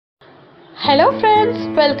Hello friends,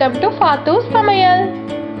 welcome to Fathu Samayal.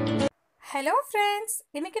 Hello friends,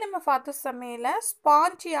 இன்றைக்கி நம்ம ஃபாத்து சமையலில்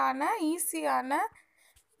ஸ்பாஞ்சியான ஈஸியான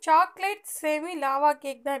சாக்லேட் செமி லாவா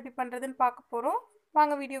கேக் தான் எப்படி பண்ணுறதுன்னு பார்க்க போகிறோம்.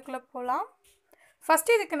 வாங்க வீடியோக்குள்ளே போகலாம்.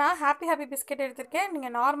 ஃபஸ்ட்டு இதுக்கு நான் ஹாப்பி பிஸ்கெட் எடுத்திருக்கேன்.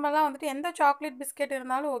 நீங்கள் நார்மலாக வந்துட்டு எந்த சாக்லேட் பிஸ்கெட்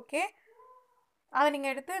இருந்தாலும் ஓகே, அதை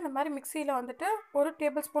நீங்கள் எடுத்து இந்த மாதிரி மிக்சியில் வந்துட்டு 1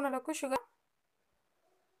 டேபிள் ஸ்பூன் அளவுக்கு சுகர்.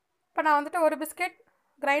 இப்போ நான் வந்துட்டு ஒரு பிஸ்கெட்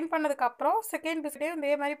கிரைண்ட் பண்ணதுக்கப்புறம் செகண்ட் பிஸ்கெட்டையும்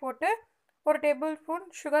இதே மாதிரி போட்டு 1 டேபிள் ஸ்பூன்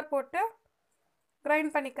சுகர் போட்டு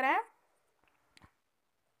கிரைண்ட் பண்ணிக்கிறேன்.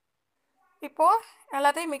 இப்போது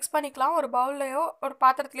எல்லாத்தையும் மிக்ஸ் பண்ணிக்கலாம். ஒரு பவுல்லையோ ஒரு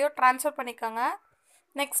பாத்திரத்துலையோ ட்ரான்ஸ்ஃபர் பண்ணிக்கோங்க.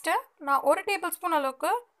 நெக்ஸ்ட்டு நான் 1 டேபிள் ஸ்பூன்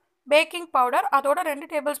அளவுக்கு பேக்கிங் பவுடர், அதோட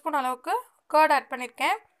 2 டேபிள் ஸ்பூன் அளவுக்கு கர்ட் ஆட்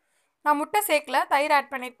பண்ணியிருக்கேன். நான் முட்டை சேர்க்கல, தயிர்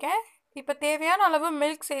ஆட் பண்ணியிருக்கேன். இப்போ தேவையான அளவு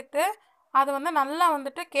மில்க் சேர்த்து அது வந்து நல்லா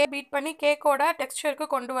வந்துட்டு பீட் பண்ணி கேக்கோட டெக்ஸ்சருக்கு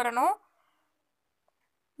கொண்டு வரணும்.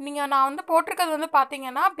 நான் வந்து போட்டிருக்கிறது வந்து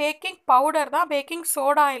பார்த்தீங்கன்னா பேக்கிங் பவுடர் தான், பேக்கிங்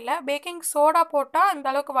சோடா இல்லை. பேக்கிங் சோடா போட்டால் இந்த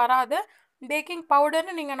அளவுக்கு வராது. பேக்கிங்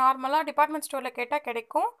பவுடர்னு நீங்கள் நார்மலாக டிபார்ட்மெண்ட் ஸ்டோரில் கேட்டால்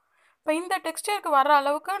கிடைக்கும். இப்போ இந்த டெக்ஸ்டருக்கு வர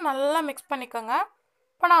அளவுக்கு நல்லா மிக்ஸ் பண்ணிக்கோங்க.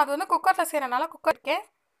 இப்போ நான் அது வந்து குக்கரில் செய்கிறனால குக்கருக்கேன்.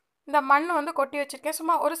 இந்த மண் வந்து கொட்டி வச்சுருக்கேன்.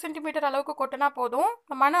 சும்மா 1 சென்டிமீட்டர் அளவுக்கு கொட்டினா போதும்.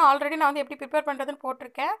 இந்த மண் ஆல்ரெடி நான் வந்து எப்படி ப்ரிப்பேர் பண்ணுறதுன்னு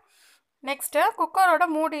போட்டிருக்கேன். நெக்ஸ்ட்டு குக்கரோட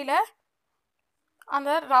மூடியில்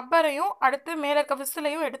அந்த ரப்பரையும் அடுத்து மேலே இருக்க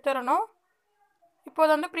விசிலையும் எடுத்துடணும்.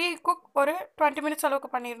 இப்போது வந்து ப்ரீ குக் ஒரு 20 மினிட்ஸ் அளவுக்கு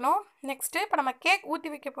பண்ணிடணும். நெக்ஸ்ட்டு இப்போ நம்ம கேக் ஊற்றி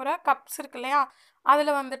வைக்க போகிற கப்ஸ் இருக்கு இல்லையா,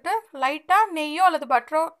 அதில் வந்துட்டு லைட்டாக நெய்யோ அல்லது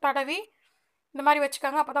பட்டரோ தடவி இந்த மாதிரி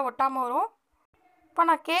வச்சுக்கோங்க, அப்போ தான் ஒட்டாமல் வரும். இப்போ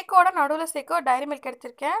நான் கேக்கோட நடுவில் சேர்க்க டைரி மில்க்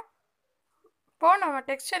எடுத்திருக்கேன். இப்போது நம்ம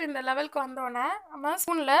டெக்ஸ்சர் இந்த லெவலுக்கு வந்தோடனே நம்ம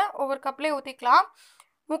ஸ்பூனில் ஒவ்வொரு கப்லேயே ஊற்றிக்கலாம்.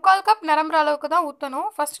 3/4 கப் நிரம்புற அளவுக்கு தான் ஊற்றணும்.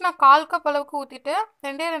 ஃபஸ்ட்டு நான் 1/4 கப் அளவுக்கு ஊற்றிட்டு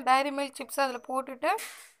 2 டைரி மில்க் சிப்ஸ் அதில் போட்டுட்டு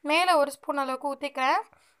மேலே 1 ஸ்பூன் அளவுக்கு ஊற்றிக்கிறேன்.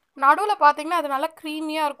 நடுவில் பார்த்தீங்கன்னா அது நல்லா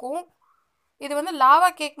க்ரீமியாக இருக்கும். இது வந்து லாவா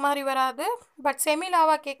கேக் மாதிரி வராது, பட் செமி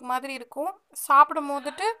லாவா கேக் மாதிரி இருக்கும். சாப்பிடும்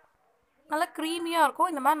போதுட்டு நல்லா க்ரீமியாக இருக்கும்.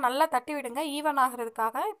 இந்த மாதிரி நல்லா தட்டி விடுங்க ஈவன்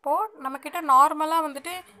ஆகிறதுக்காக. இப்போது நம்மக்கிட்ட நார்மலாக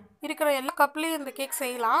வந்துட்டு இருக்கிற எல்லா கப்லேயும் இந்த கேக்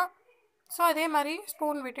செய்யலாம். ஸோ அதே மாதிரி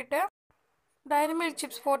ஸ்பூன் விட்டுட்டு டைரி மில்க்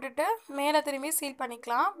சிப்ஸ் போட்டுட்டு மேலே திரும்பி சீல்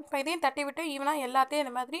பண்ணிக்கலாம். இப்போ இதையும் தட்டி விட்டு ஈவனாக எல்லாத்தையும்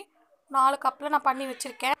இந்த மாதிரி 4 கப்பில் நான் பண்ணி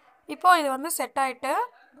வச்சுருக்கேன். இப்போது இது வந்து செட் ஆகிட்டு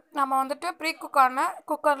நம்ம வந்துட்டு ப்ரீ குக்கான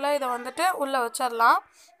குக்கரில் இதை வந்துட்டு உள்ளே வச்சிடலாம்.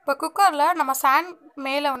 இப்போ குக்கரில் நம்ம சாண்ட்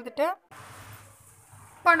மேலே வந்துட்டு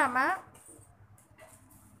இப்போ நம்ம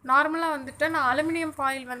நார்மலாக வந்துட்டு நான் அலுமினியம்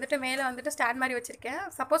ஃபாயில் வந்துட்டு மேலே வந்துட்டு ஸ்டாண்ட் மாதிரி வச்சுருக்கேன்.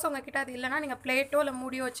 சப்போஸ் உங்ககிட்ட அது இல்லைனா நீங்கள் பிளேட்டோ இல்லை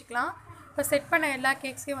மூடியோ வச்சுக்கலாம். இப்போ செட் பண்ண எல்லா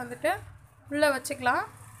கேக்ஸையும் வந்துட்டு உள்ளே வச்சுக்கலாம்.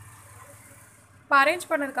 இப்போ அரேஞ்ச்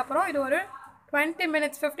பண்ணதுக்கப்புறம் இது ஒரு 20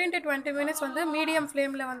 மினிட்ஸ் 15 to 20 மினிட்ஸ் வந்து மீடியம்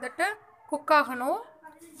ஃப்ளேமில் வந்துட்டு குக் ஆகணும்.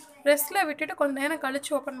 ரெஸ்ட்டில் விட்டுட்டு கொஞ்சம் நேரம் கழித்து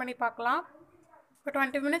ஓப்பன் பண்ணி பார்க்கலாம். இப்போ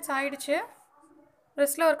 20 மினிட்ஸ் ஆகிடுச்சு.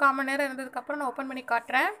 ரெஸ்ட்டில் ஒரு 1/4 மணி நேரம் இருந்ததுக்கப்புறம் நான் ஓப்பன் பண்ணி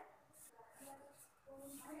காட்டுறேன்.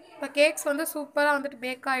 இப்போ கேக்ஸ் வந்து சூப்பராக வந்துட்டு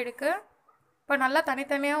பேக் ஆகிடுக்கு. இப்போ நல்லா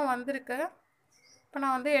தனித்தனியாகவும் வந்திருக்கு. இப்போ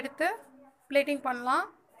நான் வந்து எடுத்து பிளேட்டிங் பண்ணலாம்.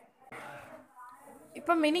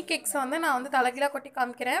 இப்போ மினி கேக்ஸை வந்து நான் வந்து தலைகீழாக கொட்டி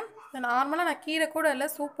காமிக்கிறேன். நார்மலாக நான் கீரை கூட இல்லை,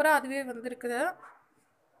 சூப்பராக அதுவே வந்திருக்குது.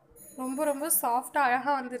 ரொம்ப சாஃப்டாக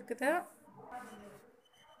அழகாக வந்திருக்குது.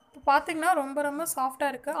 இப்போ பார்த்திங்கன்னா ரொம்ப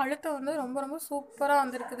சாஃப்டாக இருக்குது. அழுத்தம் வந்து ரொம்ப சூப்பராக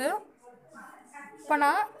வந்திருக்குது. இப்போ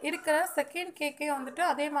நான் இருக்கிற செகண்ட் கேக்கையும் வந்துட்டு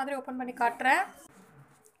அதே மாதிரி ஓப்பன் பண்ணி காட்டுறேன்.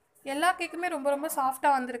 எல்லா கேக்குமே ரொம்ப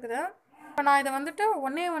சாஃப்டாக வந்திருக்குது. இப்போ நான் இதை வந்துட்டு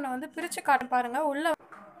ஒன்றே வந்து பிரித்து காட்ட பாருங்கள். உள்ளே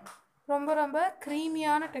ரொம்ப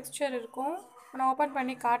க்ரீமியான டெக்ஸ்சர் இருக்கும். நான் ஓப்பன்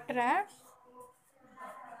பண்ணி காட்டுறேன்.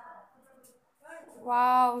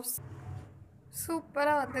 வாவ்,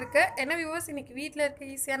 சூப்பராக வந்திருக்கு. என்ன வியூவர்ஸ், இன்றைக்கி வீட்டில் இருக்க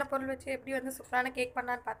ஈஸியான பொருள் வச்சு எப்படி வந்து சூப்பரான கேக்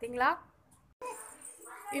பண்ணான்னு பார்த்தீங்களா?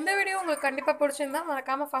 இந்த வீடியோ உங்களுக்கு கண்டிப்பாக பிடிச்சிருந்தா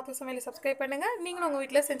மறக்காமல் ஃபாத்து சமையலை சப்ஸ்கிரைப் பண்ணுங்கள். நீங்களும் உங்கள்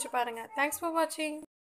வீட்டில் செஞ்சு பாருங்கள். தேங்க்ஸ் ஃபார் வாட்சிங்.